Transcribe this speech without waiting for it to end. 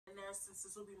there since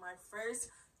this will be my first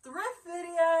thrift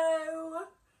video.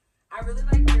 I really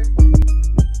like thrift.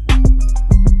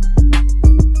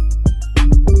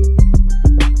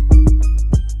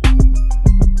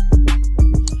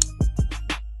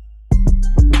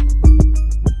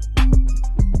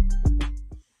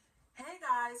 Hey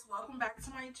guys, welcome back to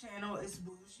my channel. It's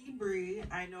Bougie Brie.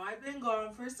 I know I've been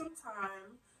gone for some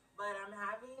time, but I'm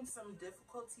having some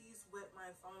difficulties with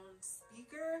my phone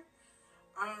speaker.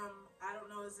 I don't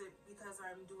know, is it because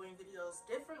I'm doing videos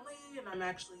differently and I'm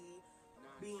actually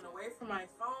being away from my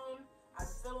phone? I'm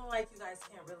feeling like you guys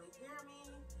can't really hear me,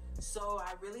 so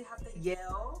I really have to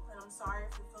yell, and I'm sorry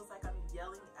if it feels like I'm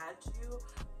yelling at you,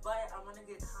 but I want to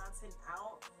get content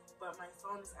out, but my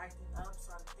phone is acting up,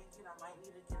 so I'm thinking I might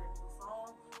need to get a new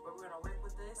phone, but we're going to work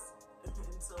with this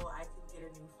until I can get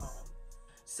a new phone.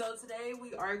 So today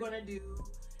we are going to do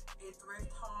a thrift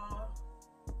haul.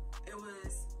 It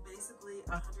was basically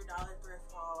a $100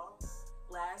 thrift haul.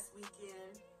 Last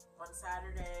weekend on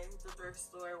Saturday, the thrift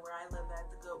store where I live at,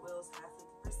 the GoodWills, had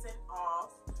 50%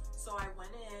 off. So I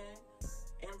went in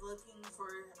and I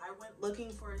went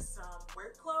looking for some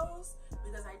work clothes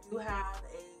because I do have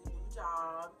a new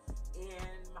job,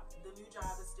 and the new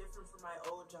job is different from my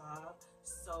old job.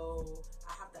 So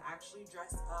I have to actually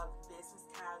dress up business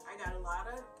casual. I got a lot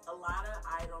of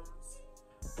items.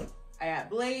 I got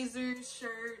blazers,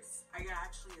 shirts, I got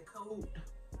actually a coat.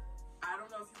 I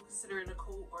don't know if you consider it a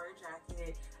coat or a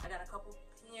jacket. I got a couple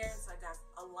pants, I got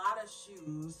a lot of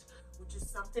shoes, which is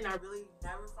something I really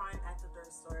never find at the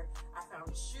thrift store. I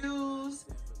found shoes,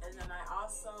 and then I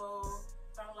also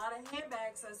found a lot of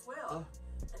handbags as well.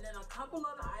 And then a couple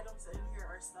other items in here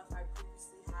are stuff I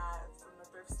previously had from the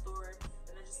thrift store,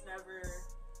 and I just never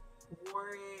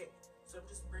wore it. So I'm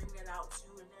just bringing it out to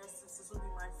you in there since this will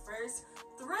be my first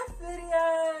thrift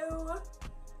video.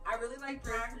 I really like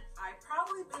thrift. I've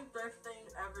probably been thrifting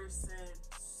ever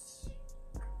since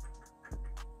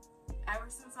I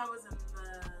was in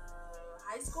the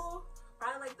high school.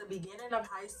 Probably like the beginning of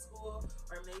high school,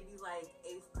 or maybe like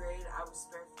 8th grade, I was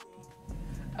thrifting.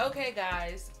 Okay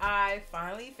guys, I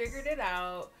finally figured it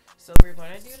out. So we're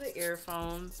gonna do the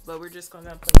earphones, but we're just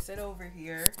gonna place it over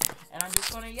here, and I'm just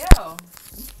gonna yell.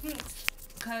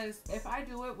 Because if I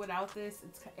do it without this,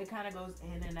 it kind of goes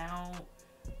in and out.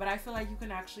 But I feel like you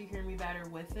can actually hear me better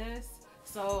with this.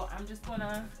 So I'm just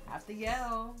gonna have to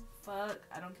yell. Fuck,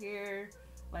 I don't care.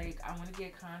 Like, I want to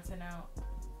get content out.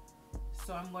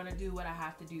 So I'm gonna do what I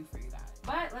have to do for you guys.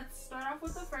 But let's start off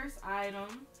with the first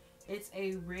item. It's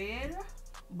a red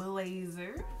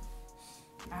blazer.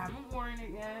 I haven't worn it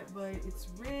yet, but it's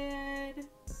red.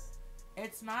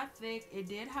 It's not thick. It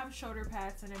did have shoulder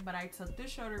pads in it, but I took the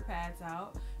shoulder pads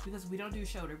out because we don't do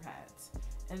shoulder pads.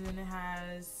 And then it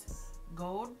has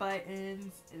gold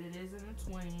buttons, and it is in a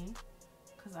twin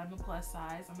because I'm a plus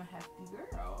size. I'm a hefty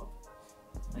girl.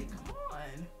 Like, come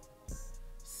on.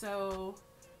 So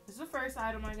this is the first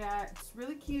item I got. It's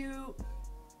really cute,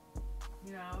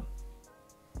 you know.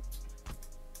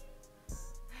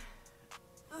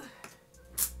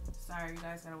 Sorry, you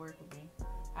guys gotta work with me.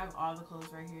 I have all the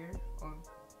clothes right here,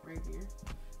 right here.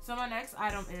 So my next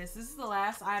item this is the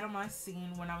last item I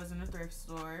seen when I was in the thrift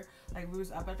store. Like, we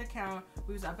was up at the counter,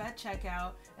 we was up at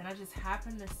checkout, and I just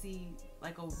happened to see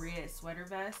like a red sweater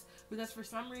vest, because for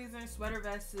some reason sweater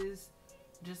vests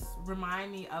just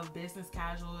remind me of business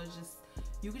casual. It's just,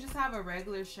 you could just have a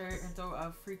regular shirt and throw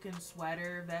a freaking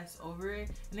sweater vest over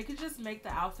it, and it could just make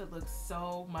the outfit look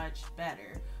so much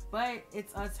better. But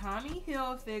it's a Tommy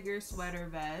Hilfiger sweater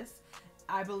vest.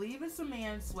 I believe it's a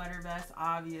man's sweater vest,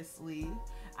 obviously.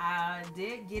 I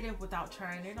did get it without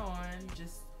trying it on,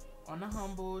 just on the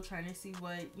humble, trying to see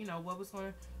what, you know, what was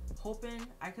going, hoping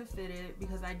I could fit it,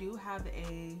 because I do have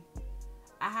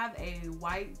I have a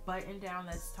white button down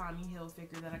that's Tommy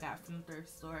Hilfiger that I got from the thrift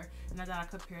store, and I thought I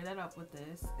could pair that up with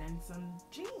this and some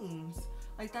jeans.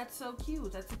 Like, that's so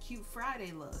cute. That's a cute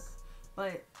Friday look.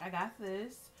 But I got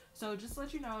this. So just to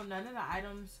let you know, none of the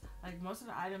items, like most of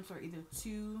the items are either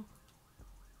 $2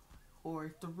 or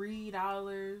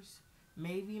 $3.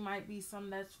 Maybe might be some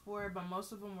that's $4, but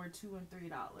most of them were $2 and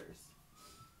 $3.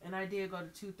 And I did go to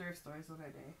 2 thrift stores on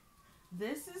that day.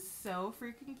 This is so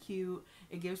freaking cute.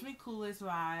 It gives me Clueless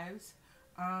vibes.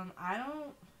 I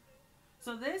don't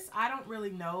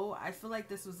really know. I feel like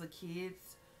this was a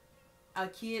kid's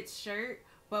shirt,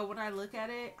 but when I look at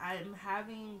it, I'm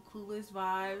having Clueless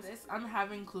vibes. I'm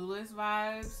having Clueless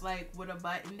vibes, like with a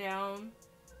button down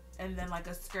and then like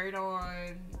a skirt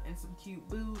on and some cute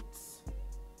boots.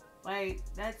 Like,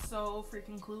 that's so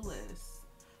freaking Clueless.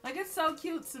 Like, it's so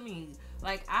cute to me.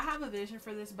 Like, I have a vision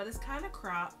for this, but it's kind of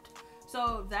cropped.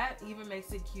 So that even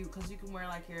makes it cute because you can wear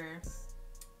like your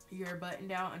your button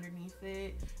down underneath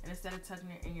it, and instead of tucking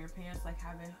it in your pants, like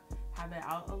have it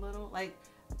out a little. Like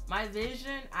I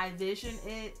vision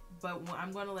it, but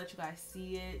I'm going to let you guys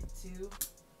see it too.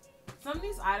 Some of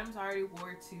these items I already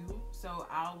wore too, so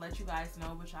I'll let you guys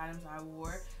know which items I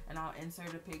wore, and I'll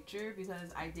insert a picture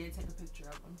because I did take a picture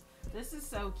of them. This is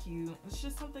so cute. It's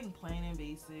just something plain and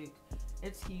basic.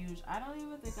 It's huge. I don't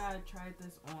even think I tried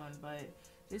this on, but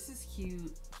this is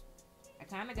cute. I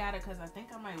kind of got it because I think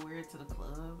I might wear it to the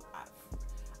club.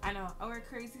 I know I wear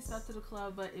crazy stuff to the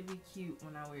club, but it'd be cute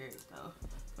when I wear it though.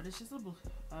 But it's just a blue,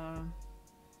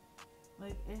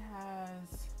 like it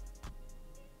has.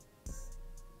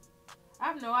 I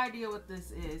have no idea what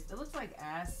this is. It looks like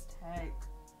Aztec.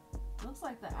 It looks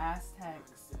like the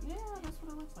Aztecs. Yeah, that's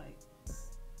what it looks like.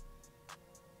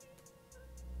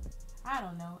 I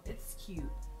don't know. It's cute.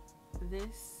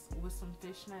 This with some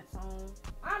fishnets on.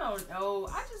 I don't know.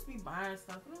 I just be buying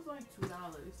stuff. It was like $2.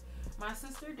 My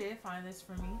sister did find this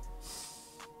for me.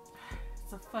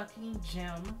 It's a fucking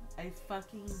gem. A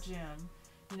fucking gem.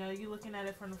 You know, you looking at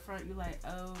it from the front, you're like,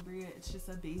 oh, Bria, it's just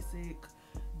a basic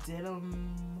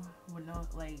denim with no,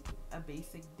 like, a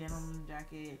basic denim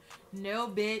jacket. No,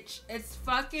 bitch. It's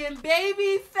fucking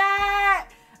baby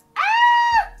fat.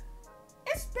 Ah!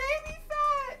 It's baby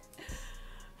fat.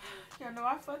 Y'all know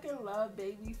I fucking love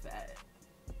baby fat.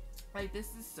 Like,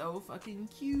 this is so fucking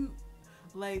cute.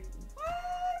 Like,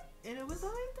 what? And it was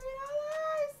only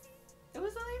 $3. It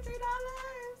was only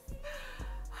 $3.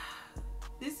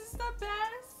 This is the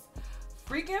best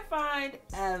freaking find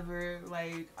ever.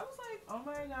 Like, I was like, oh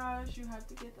my gosh, you have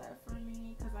to get that for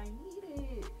me because I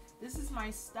need it. This is my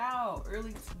style,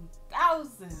 early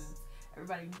 2000s.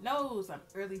 Everybody knows I'm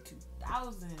early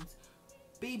 2000s.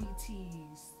 Baby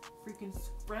tees, freaking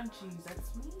scrunchies.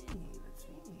 That's me. That's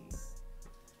me.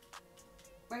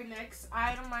 My next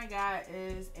item I got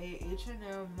is a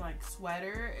H&M like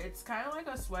sweater. It's kind of like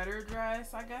a sweater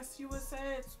dress, I guess you would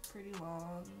say. It's pretty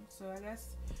long, so I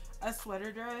guess a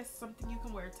sweater dress, something you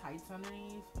can wear tights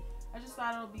underneath. I just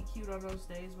thought it would be cute on those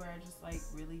days where I just like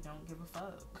really don't give a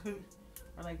fuck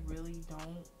or like really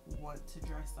don't want to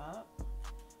dress up,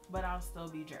 but I'll still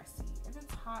be dressy. And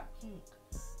it's hot pink.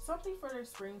 Something for the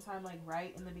springtime, like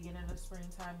right in the beginning of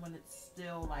springtime when it's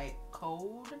still like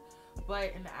cold.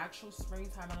 But in the actual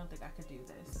springtime, I don't think I could do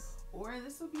this. Or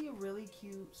this would be a really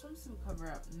cute swimsuit cover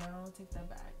up. No, take that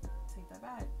back. Take that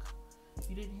back.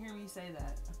 You didn't hear me say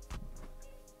that.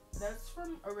 That's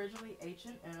from originally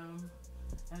H&M.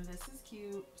 And this is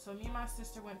cute. So me and my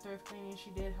sister went thrifting and she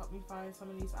did help me find some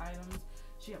of these items.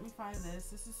 She helped me find this.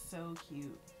 This is so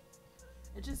cute.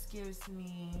 It just gives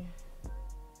me...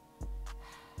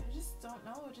 I just don't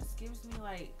know. It just gives me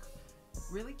like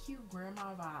really cute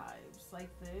grandma vibes, like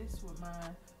this with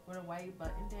a white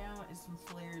button down and some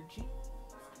flared jeans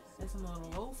and some little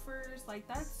loafers. Like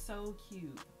that's so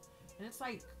cute. And it's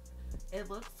like, it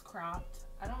looks cropped.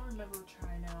 I don't remember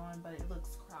trying it on, but it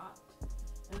looks cropped.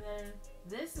 And then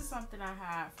this is something I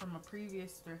had from a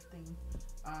previous thrifting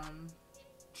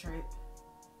trip.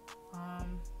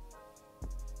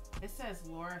 It says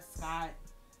Laura Scott.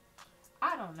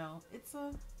 I don't know.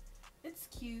 It's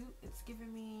cute. It's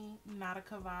giving me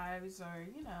Nautica vibes, or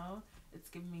you know, it's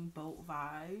giving me boat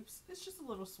vibes. It's just a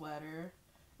little sweater.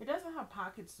 It doesn't have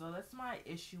pockets though. That's my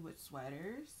issue with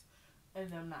sweaters and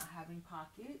them not having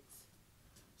pockets.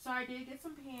 So I did get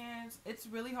some pants. It's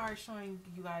really hard showing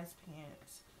you guys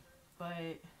pants,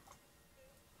 but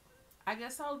I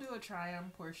guess I'll do a try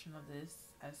on portion of this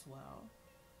as well.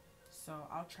 So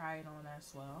I'll try it on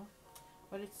as well.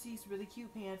 But it's these really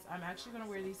cute pants. I'm actually going to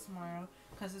wear these tomorrow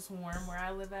because it's warm where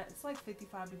I live at. It's like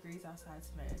 55 degrees outside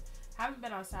today. I haven't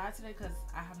been outside today because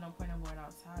I have no point in going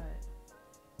outside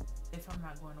if I'm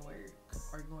not going to work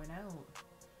or going out.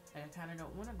 Like, I kind of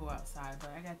don't want to go outside,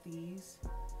 but I got these.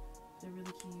 They're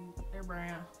really cute. They're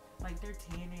brown. Like, they're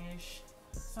tannish.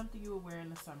 Something you would wear in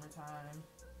the summertime.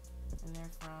 And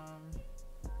they're from,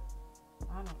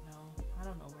 I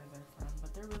don't know where they're from,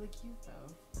 but they're really cute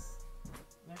though.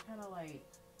 They're kind of like,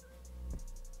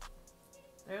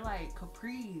 they're like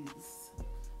capris,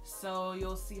 so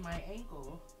you'll see my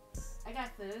ankle. I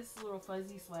got this little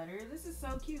fuzzy sweater. This is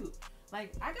so cute.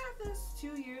 Like, I got this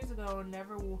 2 years ago and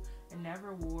never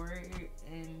wore it,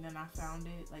 and then I found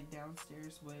it like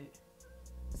downstairs with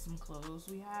some clothes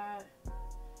we had,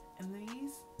 and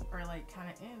these are like kind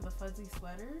of in the fuzzy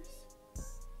sweaters.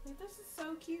 Like, this is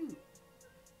so cute.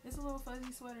 It's a little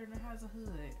fuzzy sweater and it has a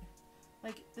hood.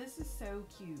 Like, this is so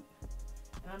cute.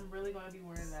 And I'm really going to be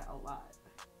wearing that a lot.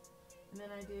 And then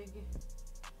I did get,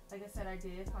 like I said, I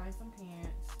did find some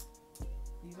pants.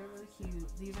 These are really cute.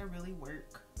 These are really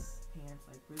work pants.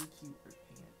 Like, really cute work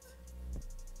pants.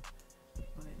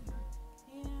 But,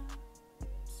 yeah.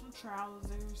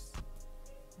 trousers.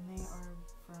 And they are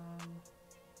from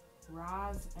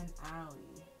Roz and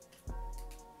Ali.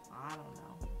 I don't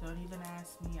know. Don't even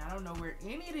ask me. I don't know where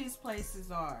any of these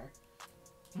places are.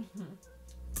 And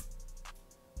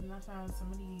I found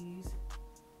some of these.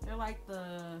 They're like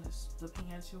the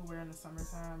pants you'll wear in the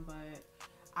summertime, but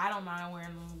I don't mind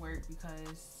wearing them to work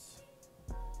because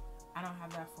I don't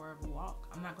have that far of a walk.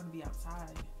 I'm not going to be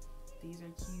outside. These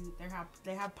are cute.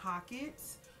 They have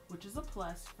pockets, which is a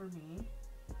plus for me.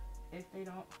 If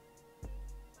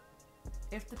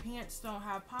the pants don't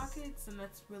have pockets, then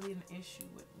that's really an issue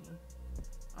with me.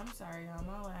 I'm sorry, y'all.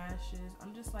 My lashes.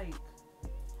 I'm just like,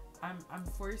 I'm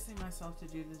forcing myself to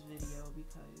do this video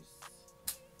because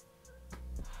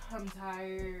I'm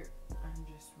tired. I'm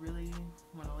just really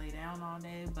want to lay down all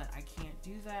day, but I can't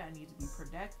do that. I need to be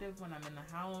productive when I'm in the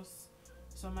house.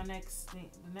 So the next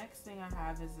thing I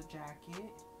have is a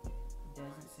jacket. It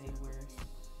doesn't say where.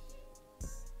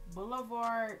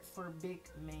 Boulevard for Big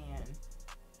Man.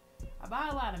 I buy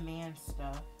a lot of man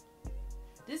stuff.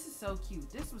 This is so cute.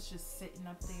 This was just sitting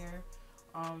up there.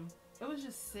 It was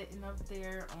just sitting up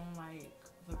there on like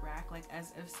the rack, like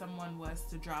as if someone was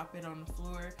to drop it on the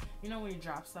floor. You know when you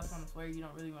drop stuff on the floor, you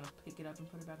don't really want to pick it up and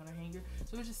put it back on a hanger.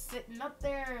 So it was just sitting up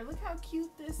there. Look how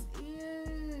cute this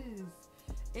is.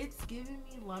 It's giving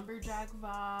me lumberjack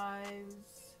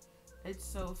vibes. It's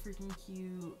so freaking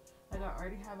cute. Like I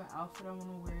already have an outfit I want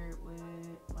to wear it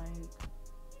with. Like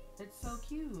it's so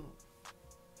cute.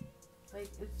 Like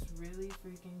it's really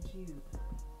freaking cute.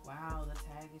 Wow, the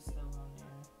tag is still on there.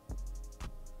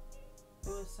 It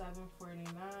was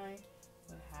 $7.49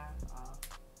 with half off.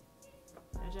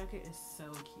 That jacket is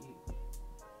so cute.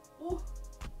 Ooh,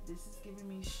 this is giving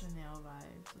me Chanel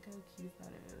vibes. Look how cute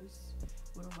that is.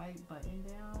 With a white button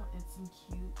down and some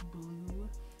cute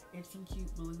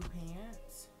blue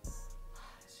pants.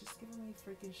 It's just giving me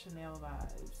freaking Chanel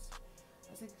vibes.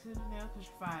 I take it to Chanel because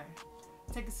you're fire.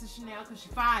 Take it to Chanel because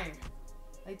you're fire.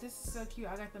 Like this is so cute.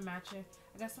 I got some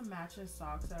matching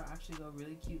socks that will actually go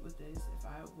really cute with this if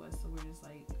I was to wear this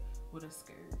like with a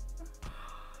skirt.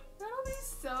 That'll be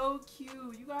so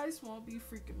cute. You guys won't be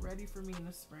freaking ready for me in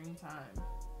the springtime.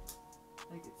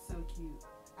 Like it's so cute.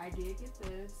 I did get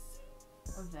this,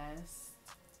 a vest.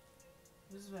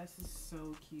 This vest is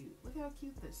so cute. Look how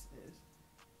cute this is.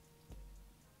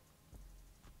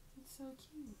 It's so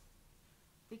cute.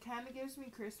 It kind of gives me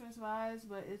Christmas vibes,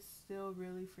 but it's still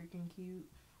really freaking cute.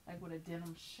 Like with a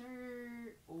denim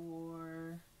shirt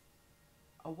or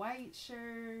a white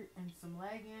shirt and some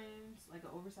leggings, like an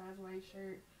oversized white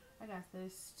shirt. I got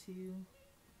this too.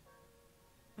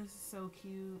 This is so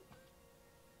cute.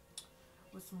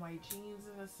 With some white jeans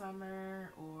in the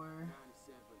summer or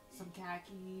some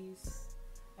khakis.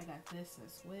 I got this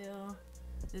as well.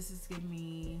 This is giving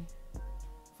me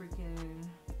freaking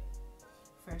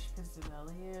Fresh Prince of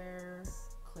Bel-Air,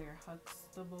 Claire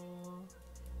Huxtable.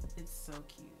 It's so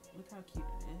cute. Look how cute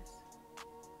it is.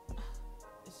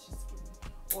 It's just cute.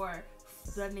 Or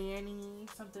the nanny,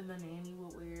 something the nanny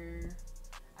would wear.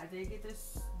 I did get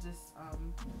this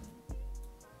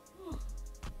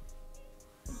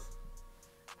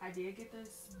I did get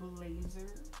this blazer,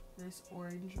 this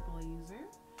orange blazer.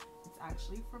 It's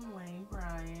actually from Lane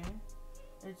Bryant.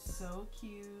 It's so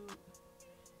cute.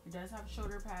 It does have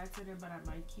shoulder pads in it, but I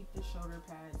might keep the shoulder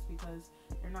pads because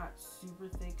they're not super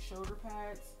thick shoulder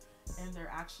pads and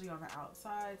they're actually on the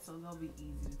outside, so they'll be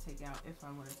easy to take out if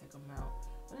I want to take them out.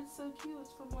 But it's so cute.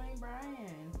 It's from Lane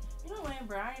Bryant. You know, Lane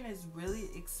Bryant is really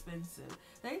expensive.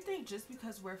 They think just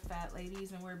because we're fat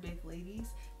ladies and we're big ladies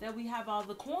that we have all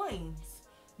the coins.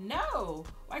 No.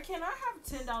 Why can't I have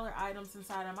 $10 items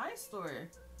inside of my store?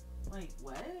 Like,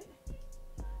 what?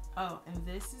 Oh, and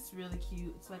this is really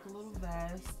cute. It's like a little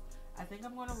vest. I think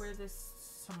I'm going to wear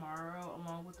this tomorrow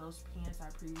along with those pants I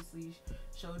previously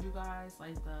showed you guys.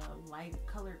 Like the light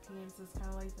colored pants is kind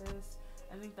of like this.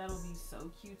 I think that'll be so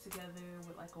cute together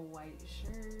with like a white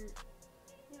shirt.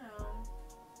 You know.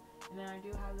 And then I do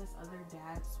have this other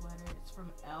dad sweater. It's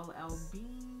from LL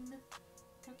Bean.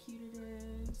 Look how cute it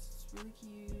is. It's really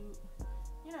cute.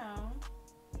 You know.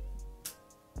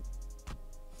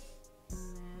 And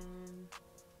then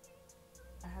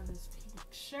I have this pink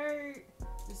shirt.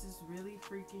 This is really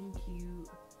freaking cute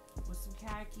with some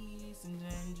khakis and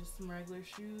then just some regular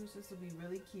shoes. This will be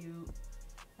really cute.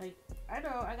 Like, I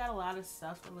know I got a lot of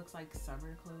stuff that looks like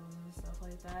summer clothes and stuff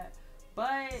like that,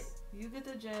 but you get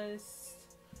the gist.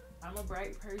 I'm a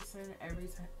bright person every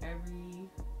time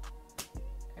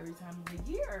of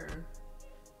the year.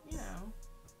 You know,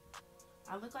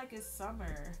 I look like it's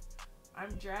summer.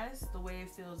 I'm dressed the way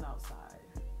it feels outside.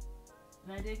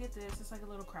 And I did get this. It's like a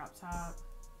little crop top.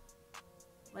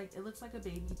 Like, it looks like a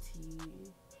baby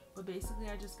tee. But basically,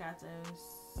 I just got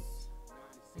this.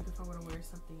 Like if I want to wear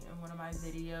something in one of my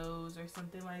videos or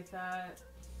something like that.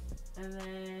 And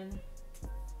then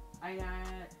I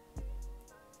got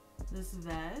this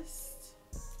vest.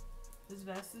 This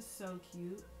vest is so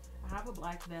cute. I have a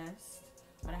black vest,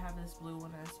 but I have this blue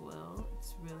one as well.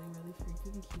 It's really, really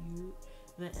freaking cute.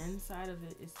 The inside of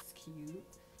it is cute.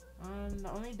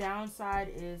 The only downside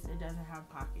is it doesn't have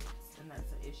pockets, and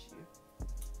that's an issue.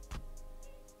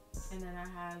 And then I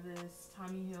have this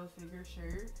Tommy Hilfiger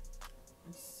shirt.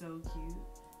 It's so cute.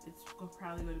 It's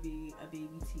probably going to be a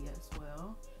baby tee as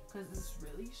well, because it's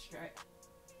really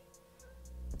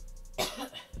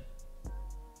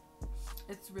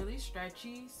it's really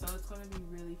stretchy, so it's going to be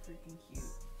really freaking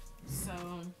cute. So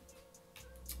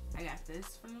I got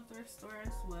this from the thrift store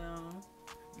as well.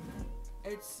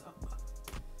 It's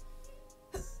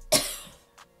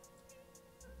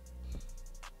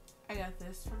I got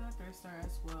this from the thrift store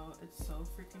as well. It's so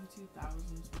freaking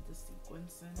 2000s with the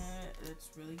sequins in it. It's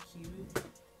really cute.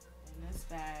 And this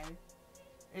bag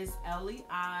is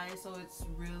LEI, so it's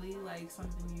really like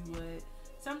something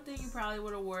you probably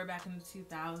would have wore back in the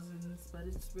 2000s, but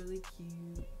it's really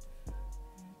cute.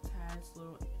 It has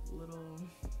little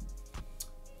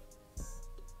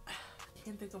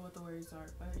can't think of what the words are,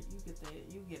 but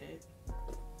you get it.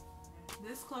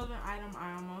 This clothing item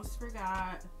I almost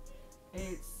forgot.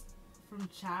 It's from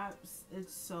Chaps.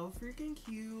 It's so freaking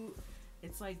cute.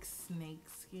 It's like snake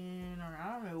skin, or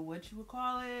I don't know what you would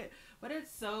call it, but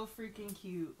it's so freaking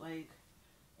cute. Like,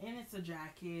 and it's a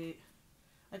jacket.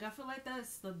 Like, I feel like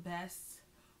that's the best,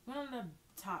 one of the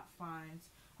top finds.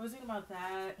 I was thinking about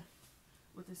that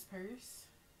with this purse.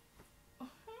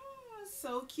 It's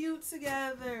so cute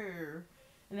together.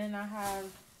 And then I have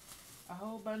a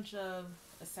whole bunch of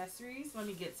accessories. Let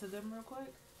me get to them real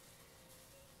quick.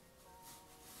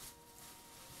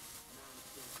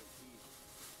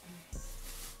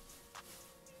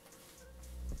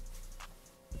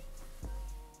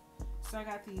 So I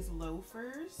got these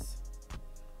loafers.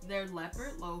 They're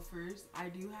leopard loafers. I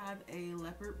do have a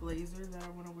leopard blazer that I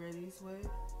want to wear these with.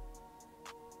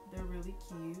 They're really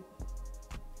cute.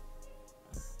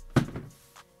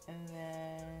 And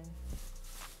then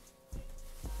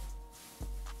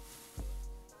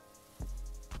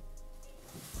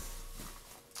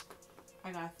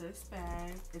I got this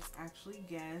bag. It's actually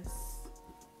Guess.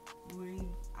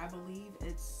 I believe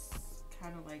it's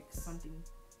kind of like something.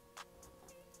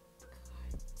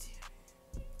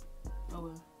 Oh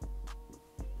well.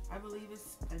 I believe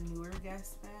it's a newer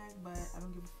Guess bag, but I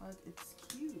don't give a fuck. It's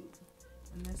cute.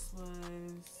 And this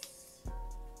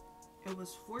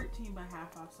was 14 by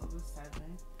half off, so it was 7.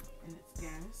 And it's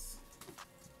Guess.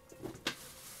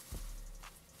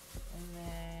 And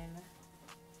then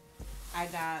I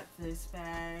got this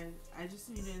bag. I just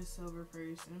needed a silver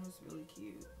purse, and it was really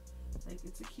cute. Like,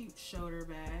 it's a cute shoulder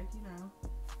bag, you know.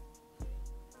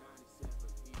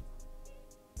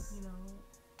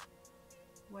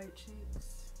 White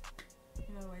Chicks.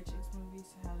 You know, White Chicks movies,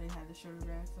 how they had the shoulder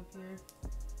bags up here.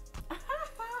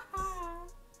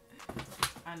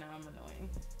 I know, I'm annoying.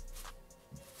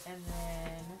 And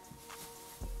then,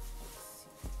 let's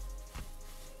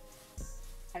see.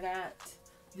 I got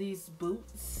these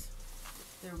boots.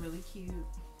 They're really cute.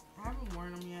 I haven't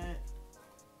worn them yet.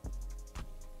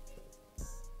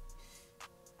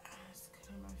 It's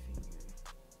cutting my finger.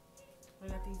 I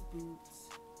got these boots.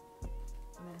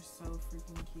 And they're so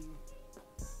freaking cute.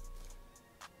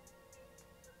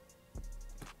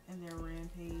 And they're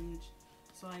Rampage.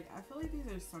 So, like, I feel like these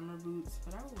are summer boots,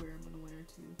 but I will wear them in the winter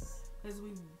too. Because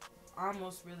we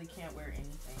almost really can't wear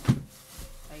anything.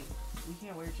 Like, we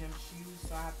can't wear gym shoes,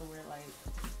 so I have to wear, like,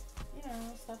 you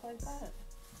know, stuff like that.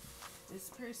 This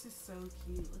purse is so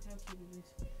cute. Look how cute it is.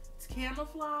 It's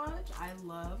camouflage. I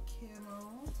love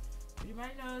camo. You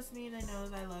might notice me that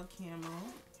knows I love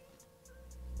camo.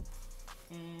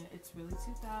 And it's really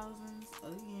 2000s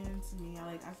again to me.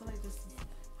 I feel like this is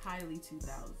highly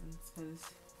 2000s because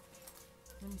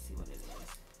let me see what it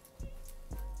is.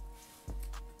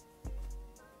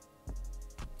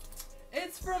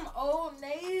 It's from Old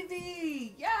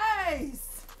Navy.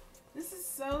 Yes, this is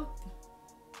so,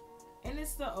 and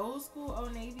it's the old school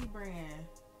Old Navy brand.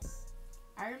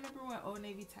 I remember when Old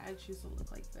Navy tags used to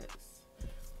look like this.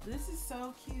 This is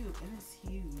so cute, and it's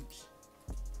huge.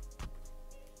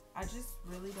 I just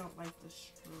really don't like the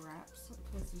straps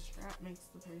because the strap makes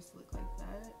the purse look like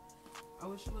that. I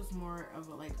wish it was more of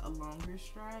a longer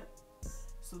strap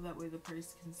so that way the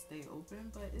purse can stay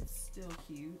open, but it's still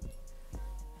cute.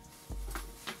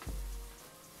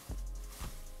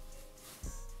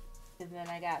 And then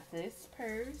I got this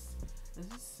purse. This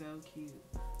is so cute.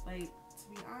 Like, to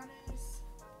be honest,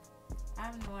 I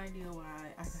have no idea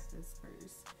why I got this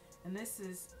purse. And this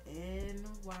is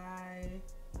NYT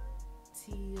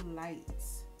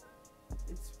Lights.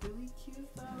 It's really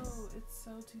cute though. It's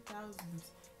so 2000s.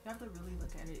 You have to really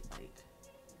look at it. Like,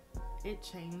 it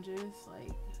changes.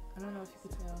 Like, I don't know if you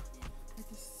could tell. Like,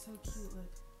 this is so cute.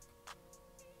 Look.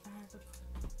 I have to.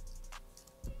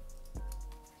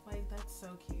 Like, that's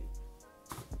so cute.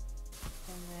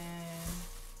 And then.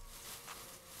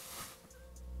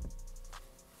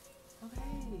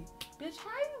 Okay. Bitch,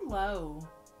 how you low?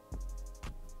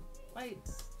 Like,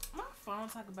 my phone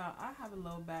talk about I have a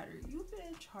low battery. You've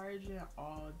been charging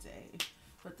all day.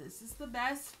 But this is the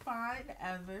best find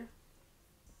ever.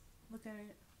 Look at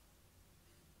it.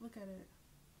 Look at it.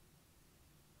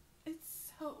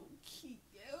 It's so cute.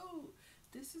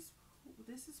 This is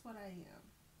what I am.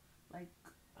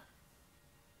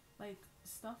 Like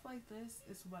stuff like this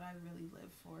is what I really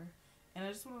live for. And I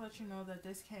just want to let you know that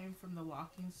this came from the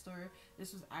walking store.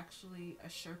 This was actually a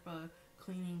Sherpa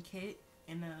cleaning kit,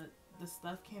 and the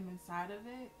stuff came inside of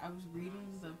it. I was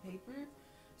reading the paper.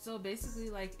 So basically,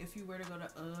 like, if you were to go to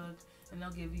UGG and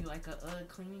they'll give you like a UGG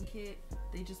cleaning kit,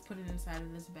 they just put it inside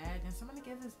of this bag, and somebody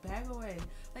gave this bag away.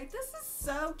 Like, this is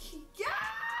so cute.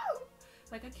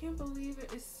 Like, I can't believe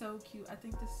it. It's so cute. I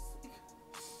think this is like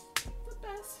the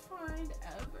best find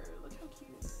ever. Look how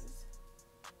cute it is.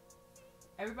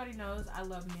 Everybody knows I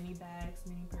love mini bags,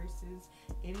 mini purses.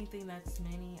 Anything that's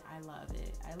mini, I love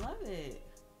it. I love it.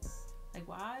 Like,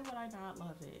 why would I not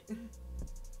love it?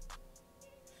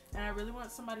 And I really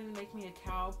want somebody to make me a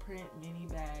cow print mini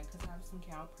bag, because I have some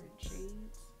cow print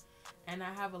shades. And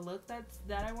I have a look that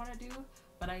I want to do,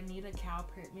 but I need a cow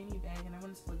print mini bag, and I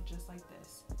want it to look just like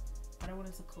this. But I want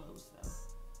it to close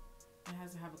though. It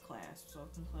has to have a clasp so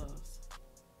it can close.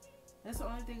 That's the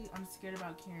only thing I'm scared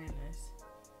about carrying this.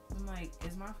 I'm like,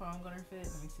 is my phone gonna fit?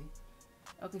 Let me see.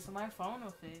 Okay, so my phone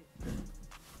will fit.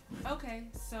 Okay,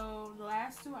 so the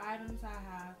last two items I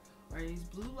have are these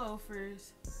blue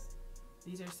loafers.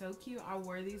 These are so cute. I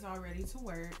wore these already to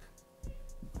work.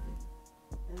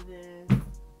 And then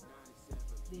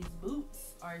these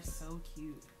boots are so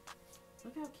cute.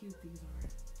 Look how cute these are.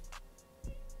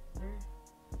 They're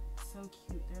so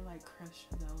cute. They're like crushed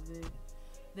velvet.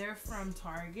 They're from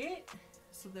Target,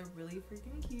 so they're really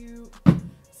freaking cute.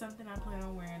 Something I plan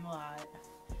on wearing a lot.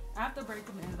 I have to break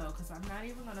them in though, because I'm not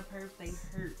even gonna perf. They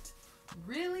hurt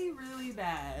really, really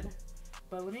bad.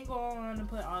 But let me go on and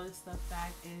put all this stuff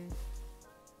back in.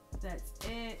 That's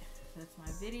it. That's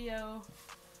my video.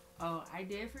 Oh, I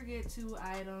did forget two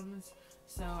items.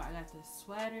 So I got this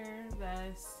sweater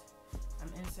vest.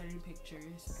 I'm inserting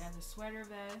pictures. I got the sweater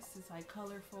vest. It's like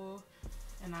colorful.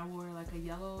 And I wore like a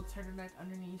yellow turtleneck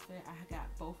underneath it. I got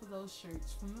both of those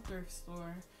shirts from the thrift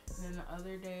store. And then the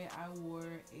other day I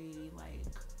wore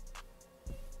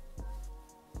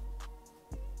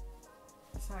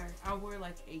I wore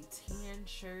like a tan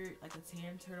shirt, like a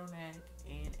tan turtleneck,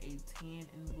 and a tan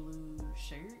and blue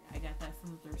shirt. I got that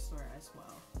from the thrift store as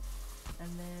well. And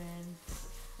then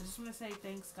I just want to say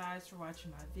thanks guys for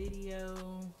watching my video.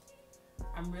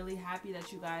 I'm really happy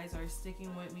that you guys are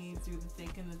sticking with me through the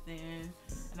thick and the thin,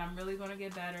 and I'm really going to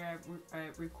get better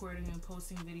at recording and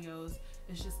posting videos.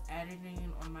 It's just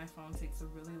editing on my phone takes a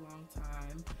really long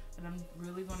time, and I'm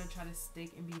really going to try to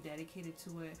stick and be dedicated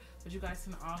to it. But you guys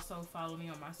can also follow me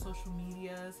on my social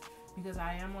medias, because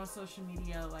I am on social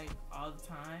media like all the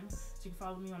time. So you can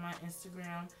follow me on my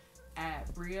Instagram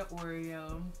at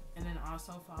Briaoreo, and then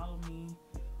also follow me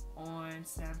on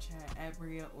Snapchat at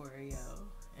Briaoreo.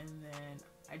 And then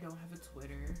I don't have a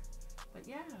Twitter, but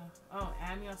yeah. Oh,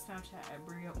 add me on Snapchat at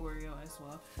Briaoreo as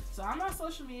well. So all my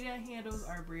social media handles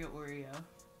are Briaoreo,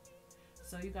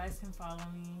 so you guys can follow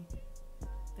me.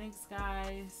 Thanks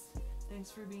guys. Thanks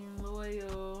for being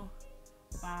loyal.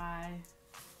 Bye.